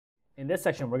In this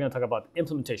section, we're going to talk about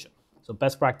implementation. So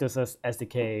best practices,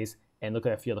 SDKs, and look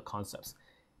at a few of the concepts.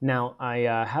 Now, I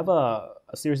have a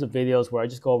series of videos where I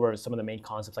just go over some of the main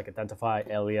concepts like identify,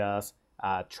 alias,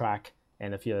 track,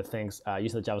 and a few other things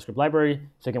using the JavaScript library.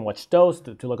 So you can watch those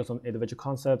to look at some individual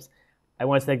concepts. I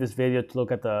want to take this video to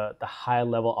look at the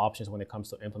high-level options when it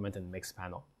comes to implementing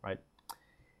Mixpanel, right?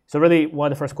 So really,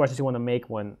 one of the first questions you want to make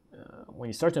when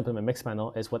you start to implement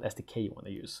Mixpanel is what SDK you want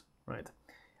to use, right?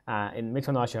 In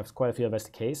Mixpanel, actually have quite a few of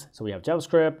SDKs. So we have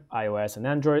JavaScript, iOS, and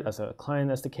Android as a client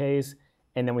SDKs.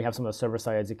 And then we have some of the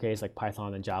server-side SDKs like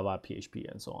Python and Java, PHP,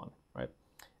 and so on, right?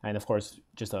 And of course,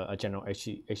 just a general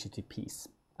HTTP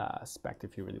spec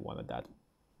if you really wanted that.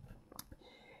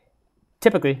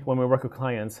 Typically, when we work with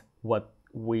clients, what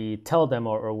we tell them,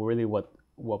 or really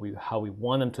how we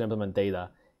want them to implement data,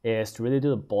 is to really do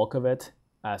the bulk of it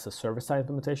as a server-side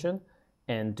implementation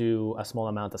and do a small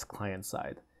amount as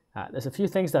client-side. There's a few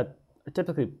things that are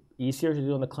typically easier to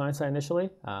do on the client side initially.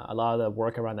 A lot of the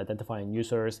work around identifying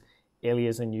users,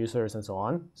 aliasing users, and so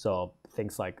on. So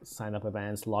things like sign-up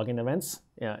events, login events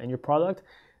in your product,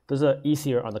 those are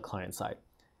easier on the client side.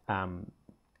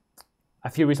 A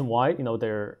few reasons why,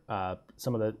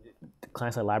 some of the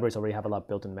client-side libraries already have a lot of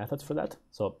built-in methods for that.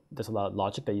 So there's a lot of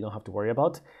logic that you don't have to worry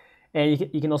about. And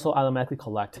you can also automatically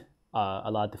collect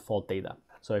a lot of default data.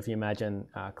 So if you imagine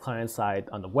client-side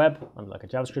on the web, on like a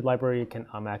JavaScript library, you can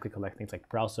automatically collect things like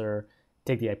browser,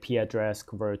 take the IP address,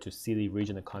 convert it to city,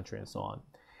 region, and country, and so on.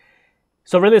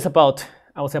 So really it's about,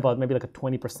 I would say about maybe like a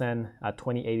 20%,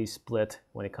 20-80 split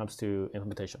when it comes to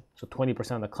implementation. So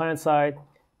 20% on the client side,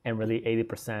 and really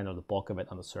 80% of the bulk of it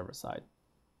on the server side.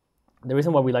 The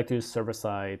reason why we like to use server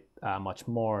side much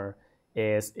more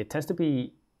is it tends to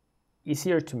be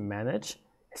easier to manage,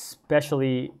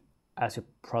 especially as your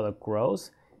product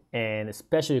grows, and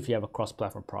especially if you have a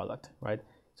cross-platform product, right?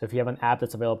 So if you have an app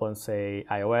that's available in, say,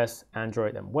 iOS,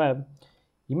 Android, and web,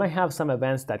 you might have some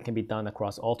events that can be done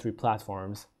across all three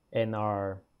platforms and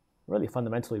are really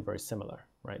fundamentally very similar,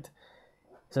 right?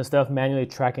 So instead of manually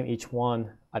tracking each one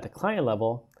at the client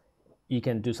level, you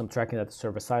can do some tracking at the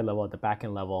server-side level, at the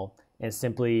backend level, and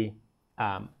simply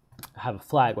have a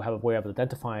flag or have a way of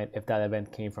identifying if that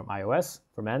event came from iOS,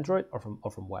 from Android, or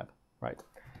from web, right?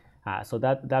 So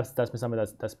that's been something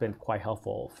that's been quite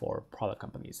helpful for product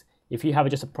companies. If you have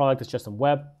just a product that's just on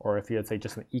web, or if you're, say,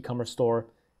 just an e-commerce store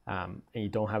and you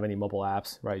don't have any mobile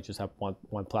apps, right? You just have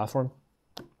one platform.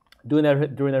 Doing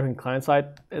everything client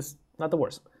side is not the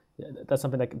worst. That's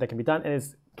something that can be done, and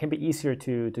it can be easier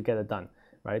to get it done,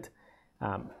 right?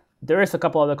 There is a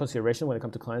couple other considerations when it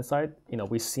comes to client side.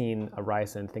 We've seen a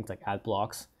rise in things like ad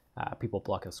blocks, people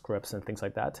blocking scripts and things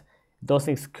like that. Those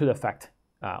things could affect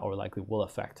or likely will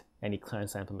affect any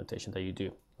client-side implementation that you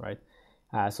do, right?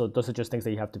 So those are just things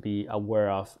that you have to be aware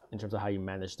of in terms of how you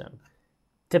manage them.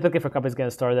 Typically for companies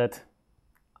getting started,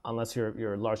 unless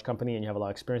you're a large company and you have a lot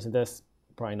of experience in this,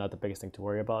 probably not the biggest thing to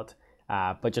worry about,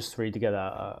 but just for you to get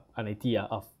an idea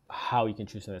of how you can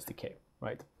choose an SDK,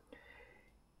 right?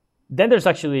 Then there's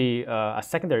actually a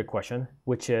secondary question,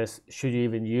 which is, should you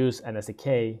even use an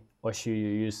SDK, or should you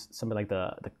use something like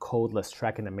the codeless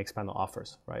tracking that Mixpanel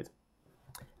offers, right?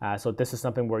 So this is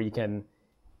something where you can,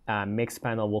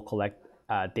 Mixpanel will collect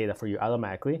data for you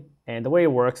automatically. And the way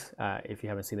it works, if you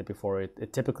haven't seen it before,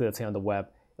 it typically, let's say on the web,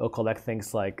 it'll collect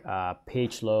things like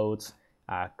page loads,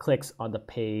 clicks on the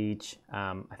page.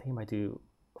 I think it might do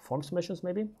form submissions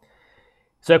maybe.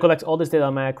 So it collects all this data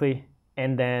automatically.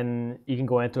 And then you can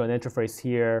go into an interface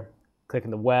here, click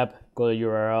in the web, go to the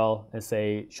URL and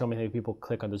say, show me how many people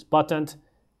click on this button.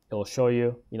 It will show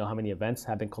you, how many events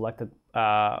have been collected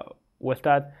with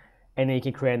that. And then you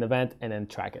can create an event and then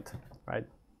track it, right?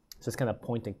 So it's kind of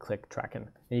point and click tracking.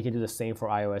 And you can do the same for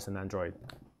iOS and Android.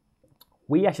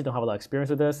 We actually don't have a lot of experience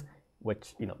with this,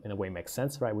 which, in a way makes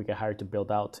sense, right? We get hired to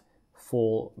build out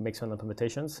full Mixpanel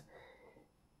implementations.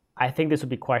 I think this would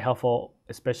be quite helpful,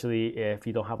 especially if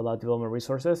you don't have a lot of development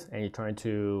resources and you're trying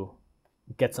to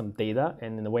get some data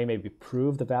and in a way maybe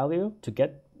prove the value to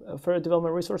get further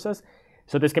development resources.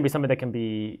 So this can be something that can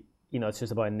be, it's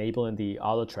just about enabling the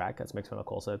auto track, as Mixpanel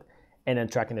calls it, and then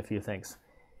tracking a few things.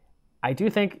 I do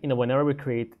think, whenever we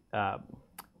create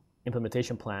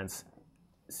implementation plans,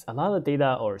 a lot of the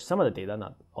data, or some of the data,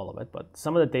 not all of it, but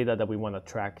some of the data that we want to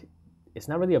track is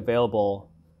not really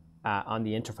available on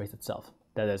the interface itself.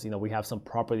 That is, we have some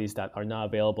properties that are not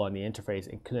available on the interface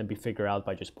and couldn't be figured out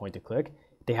by just point and click.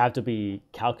 They have to be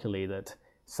calculated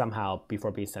somehow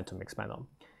before being sent to Mixpanel.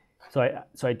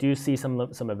 So I do see some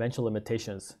eventual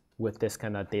limitations with this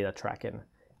kind of data tracking,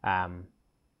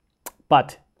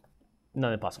 but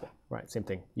not impossible, right? Same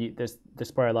thing. There's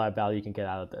probably a lot of value you can get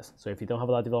out of this. So if you don't have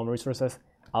a lot of development resources,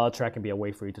 auto track can be a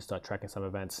way for you to start tracking some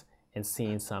events and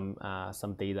seeing some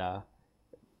data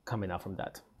coming out from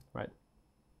that, right?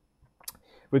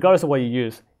 Regardless of what you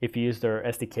use, if you use their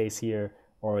SDKs here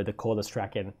or the code that's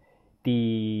tracking,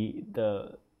 the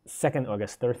second or I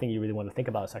guess third thing you really want to think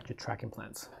about is actually tracking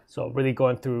plans. So really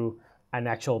going through an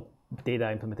actual data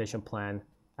implementation plan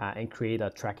and create a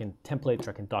tracking template,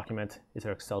 tracking document, these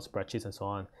are Excel spreadsheets and so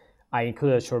on. I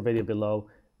included a short video below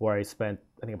where I spent,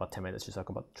 I think, about 10 minutes just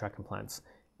talking about tracking plans,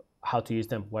 how to use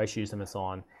them, why you should use them, and so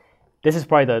on. This is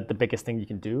probably the biggest thing you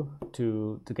can do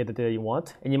to get the data you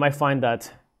want. And you might find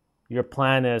that your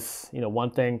plan is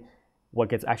one thing, what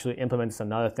gets actually implemented is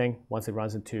another thing once it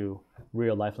runs into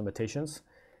real life limitations.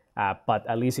 But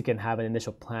at least you can have an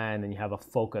initial plan and you have a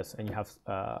focus and you have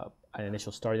an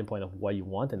initial starting point of what you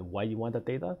want and why you want that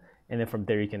data. And then from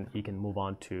there you can move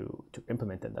on to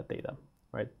implementing that data,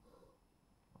 right?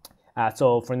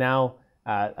 So for now,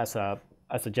 as a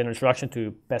general introduction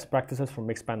to best practices for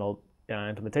Mixpanel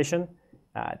implementation,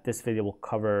 this video will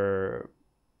cover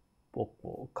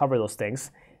those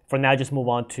things. For now, just move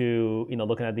on to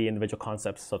looking at the individual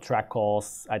concepts. So track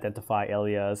calls, identify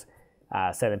alias,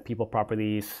 setting people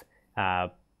properties,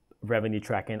 revenue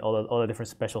tracking, all the different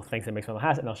special things that Mixpanel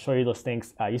has, and I'll show you those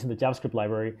things using the JavaScript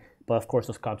library. But of course,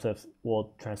 those concepts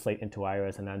will translate into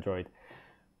iOS and Android.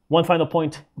 One final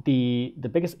point: the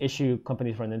biggest issue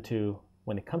companies run into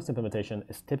when it comes to implementation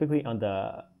is typically on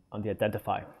the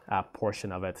identify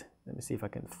portion of it. Let me see if I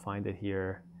can find it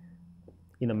here.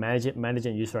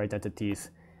 Managing user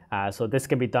identities. So this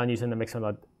can be done using the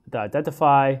Mixpanel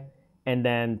identify, and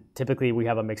then typically we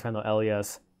have a Mixpanel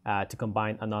alias to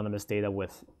combine anonymous data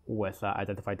with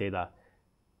identify data.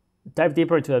 Dive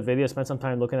deeper into the video, spend some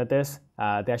time looking at this.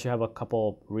 They actually have a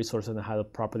couple resources on how to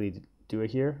properly do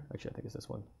it here. Actually, I think it's this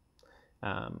one.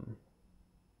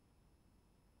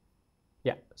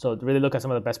 Yeah, so really look at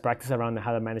some of the best practices around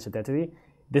how to manage identity.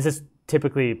 This is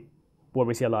typically where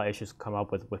we see a lot of issues come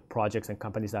up with projects and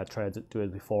companies that try to do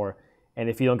it before. And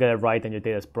if you don't get it right, then your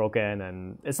data is broken,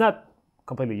 and it's not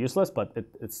completely useless, but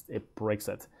it breaks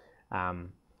it.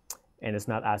 And it's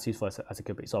not as useful as it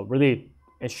could be. So really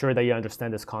ensure that you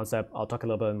understand this concept. I'll talk a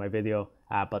little bit in my video,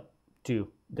 but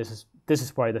this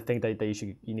is probably the thing that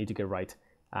you need to get right,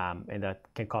 and that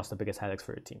can cause the biggest headaches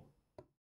for your team.